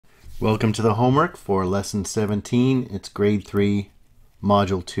Welcome to the homework for Lesson 17. It's Grade 3,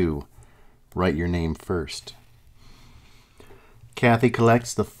 Module 2. Write your name first. Kathy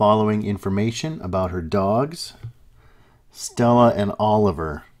collects the following information about her dogs. Stella and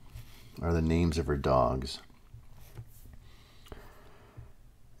Oliver are the names of her dogs.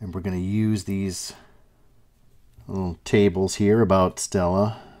 And we're going to use these little tables here about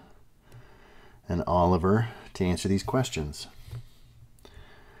Stella and Oliver to answer these questions.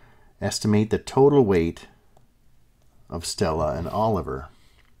 Estimate the total weight of Stella and Oliver.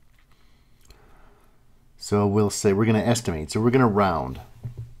 So we'll say we're going to estimate. So we're going to round.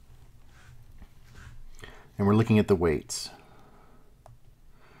 And we're looking at the weights.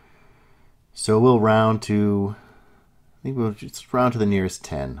 So we'll round to, I think we'll just round to the nearest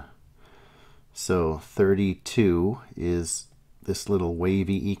 10. So 32 is this little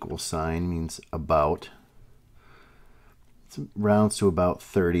wavy equal sign, means about. It rounds to about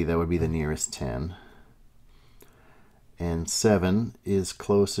 30, that would be the nearest 10. And 7 is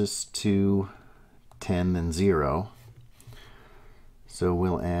closest to 10 than 0. So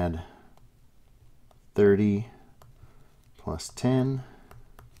we'll add 30 plus 10,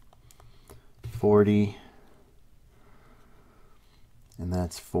 40, and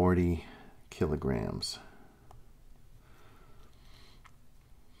that's 40 kilograms.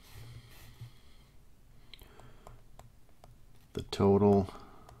 The total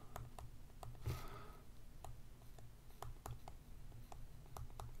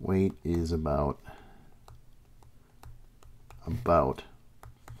weight is about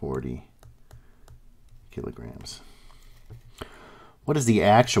 40 kilograms. What is the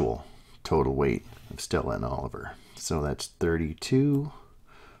actual total weight of Stella and Oliver? So that's 32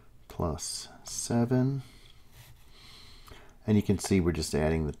 plus 7. And you can see we're just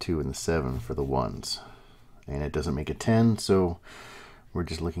adding the 2 and the 7 for the ones. And it doesn't make a 10, so we're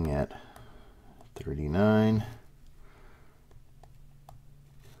just looking at 39.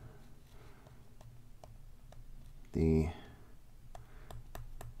 The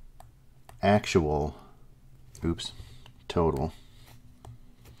actual, total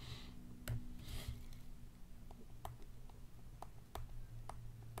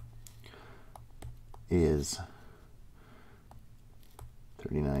is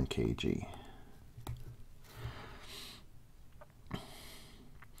 39 kg.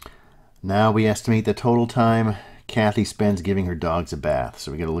 Now we estimate the total time Kathy spends giving her dogs a bath.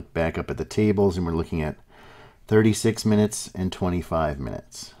 So we got to look back up at the tables, and we're looking at 36 minutes and 25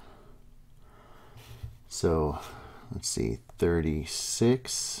 minutes. So let's see,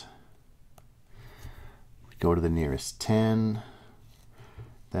 36. We go to the nearest 10.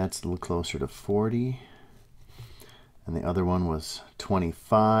 That's a little closer to 40. And the other one was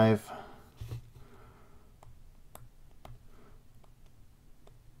 25.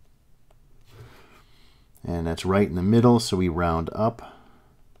 And that's right in the middle, so we round up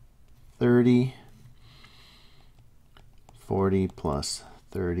 30. 40 plus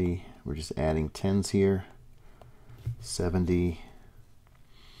 30, we're just adding 10s here. 70.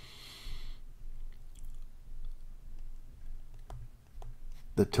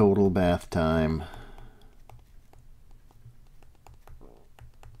 The total bath time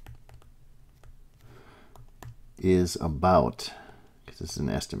is about, because this is an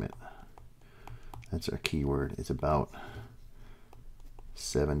estimate, that's our keyword, it's about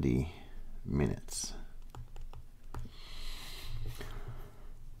 70 minutes.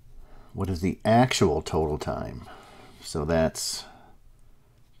 What is the actual total time? So that's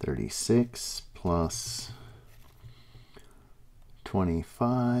 36 plus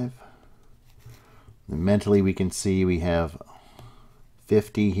 25. And mentally we can see we have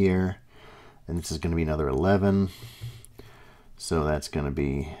 50 here, and this is going to be another 11. So that's going to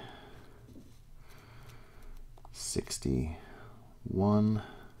be 61.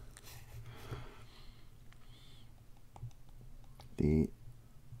 The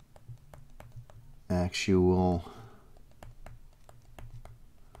actual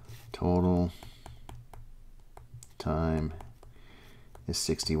total time is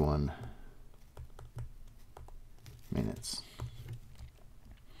 61 minutes.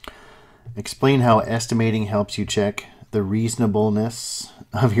 Explain how estimating helps you check the reasonableness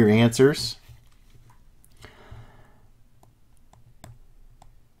of your answers.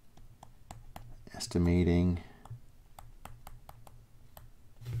 Estimating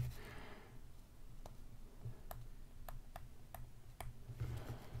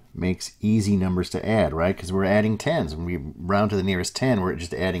makes easy numbers to add, right? Because we're adding 10s. When we round to the nearest 10, we're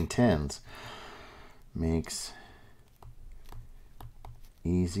just adding 10s. Makes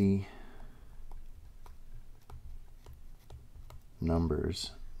easy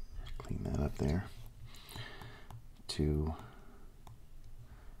numbers Clean that up there. To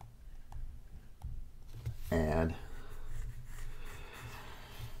add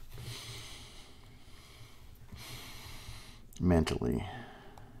mentally.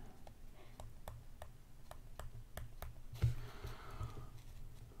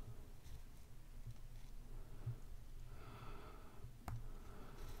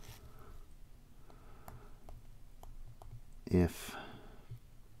 If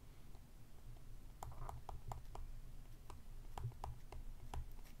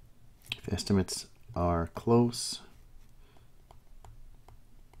estimates are close,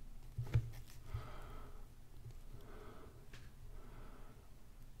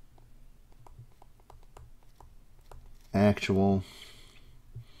 actual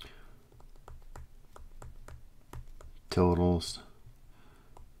totals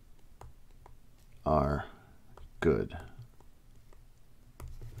are good.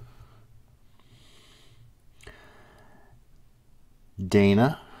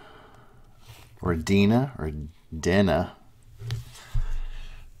 Dana, or Dina, or Dena.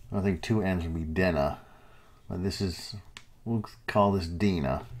 I think two N's would be Dena, but this is, we'll call this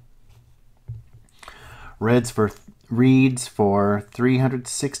Dina. Reads for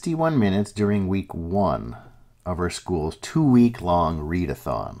 361 minutes during week 1 of her school's 2-week-long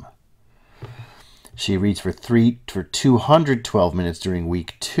readathon. She reads for 212 minutes during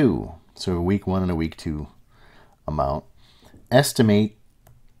week 2, so a week 1 and a week 2 amount. Estimate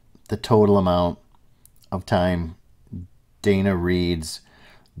the total amount of time Dana reads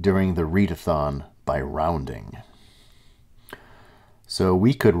during the readathon by rounding. So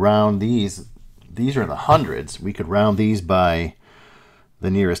we could round these. These are in the hundreds. We could round these by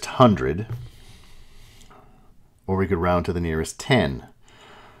the nearest 100, or we could round to the nearest 10.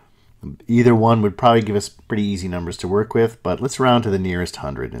 Either one would probably give us pretty easy numbers to work with, but let's round to the nearest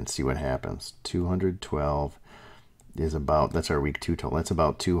 100 and see what happens. 212 is about, that's our week 2 total. That's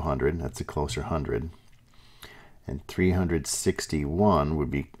about 200. That's a closer 100. And 361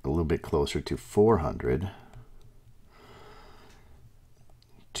 would be a little bit closer to 400.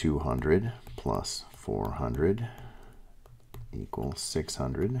 200 plus 400 equals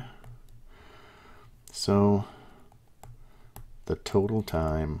 600. So the total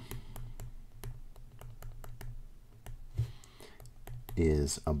time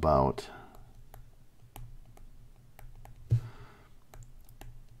is about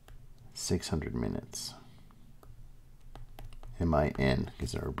 600 minutes. MIN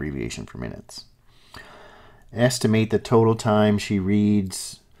is our abbreviation for minutes. Estimate the total time she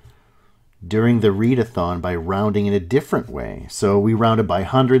reads during the readathon by rounding in a different way. So we rounded by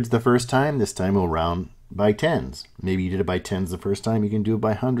hundreds the first time. This time we'll round by tens. Maybe you did it by tens the first time. You can do it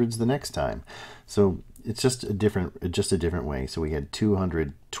by hundreds the next time. So it's just a different way. So we had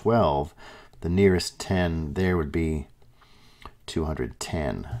 212. The nearest 10 there would be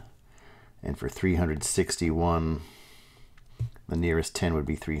 210. And for 361, the nearest 10 would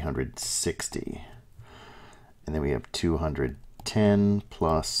be 360. And then we have 210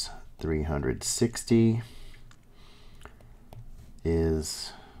 plus 360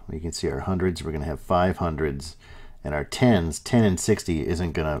 is, well, you can see our hundreds. We're going to have 5 hundreds. And our tens, 10 and 60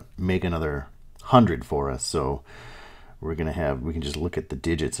 isn't going to make another 100 for us. So we're going to have, we can just look at the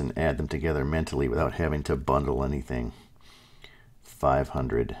digits and add them together mentally without having to bundle anything.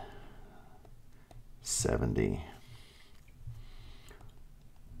 570.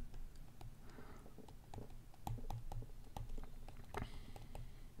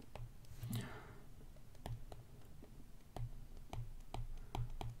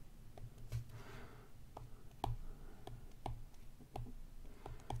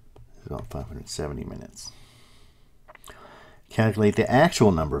 About 570 minutes. Calculate the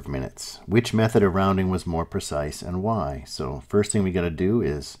actual number of minutes. Which method of rounding was more precise and why? So first thing we got to do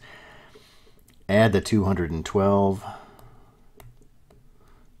is add the 212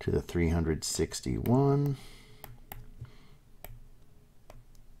 to the 361.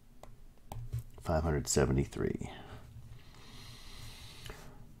 573.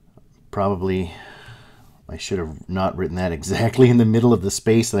 Probably I should have not written that exactly in the middle of the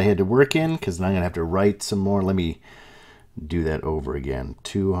space that I had to work in, because now I'm going to have to write some more. Let me do that over again.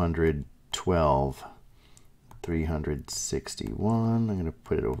 212, 361. I'm going to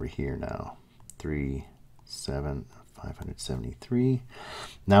put it over here now. 573.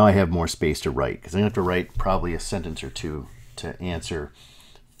 Now I have more space to write, because I'm going to have to write probably a sentence or two to answer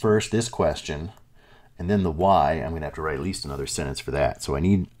first this question, and then the why. I'm going to have to write at least another sentence for that. So I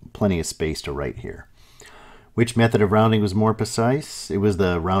need plenty of space to write here. Which method of rounding was more precise? It was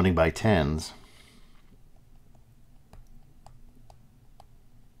the rounding by tens.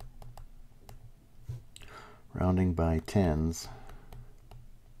 rounding by tens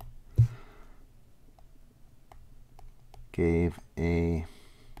gave a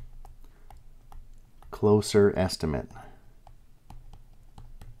closer estimate.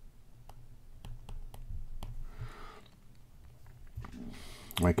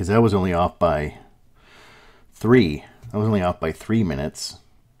 Right, because that was only off by 3. That was only off by 3 minutes.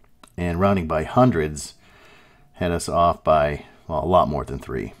 And rounding by hundreds had us off by, well, a lot more than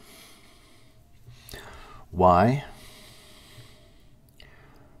 3. Why?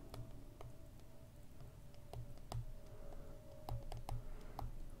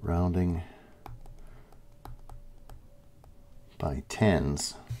 Rounding by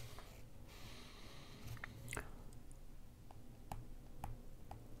tens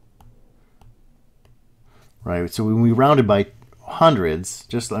right? So when we rounded by hundreds,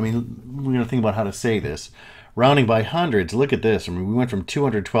 just, I mean, we're going to think about how to say this. Rounding by hundreds, look at this. I mean, we went from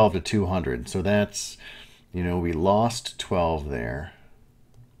 212 to 200. So that's, you know, we lost 12 there.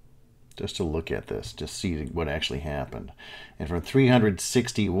 Just to look at this, just see what actually happened. And from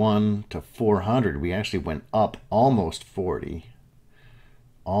 361 to 400, we actually went up almost 40.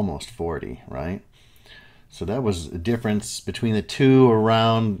 Almost 40, right? So that was a difference between the two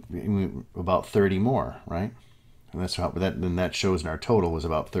around about 30 more, right? And that's how that shows in our total was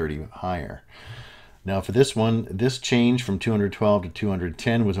about 30 higher. Now for this one, this change from 212 to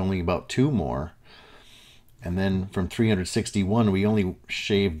 210 was only about 2 more. And then from 361, we only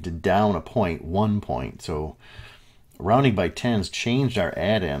shaved down a point, 1 point. So rounding by tens changed our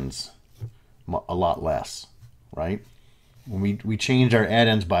add-ins a lot less, right? When we changed our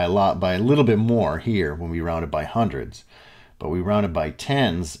add-ins by a little bit more here when we rounded by hundreds. But we rounded by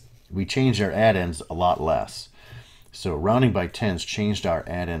tens, we changed our add-ins a lot less. So rounding by tens changed our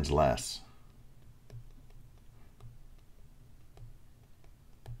add-ins less.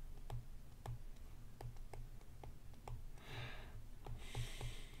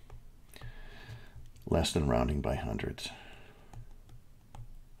 Less than rounding by hundreds.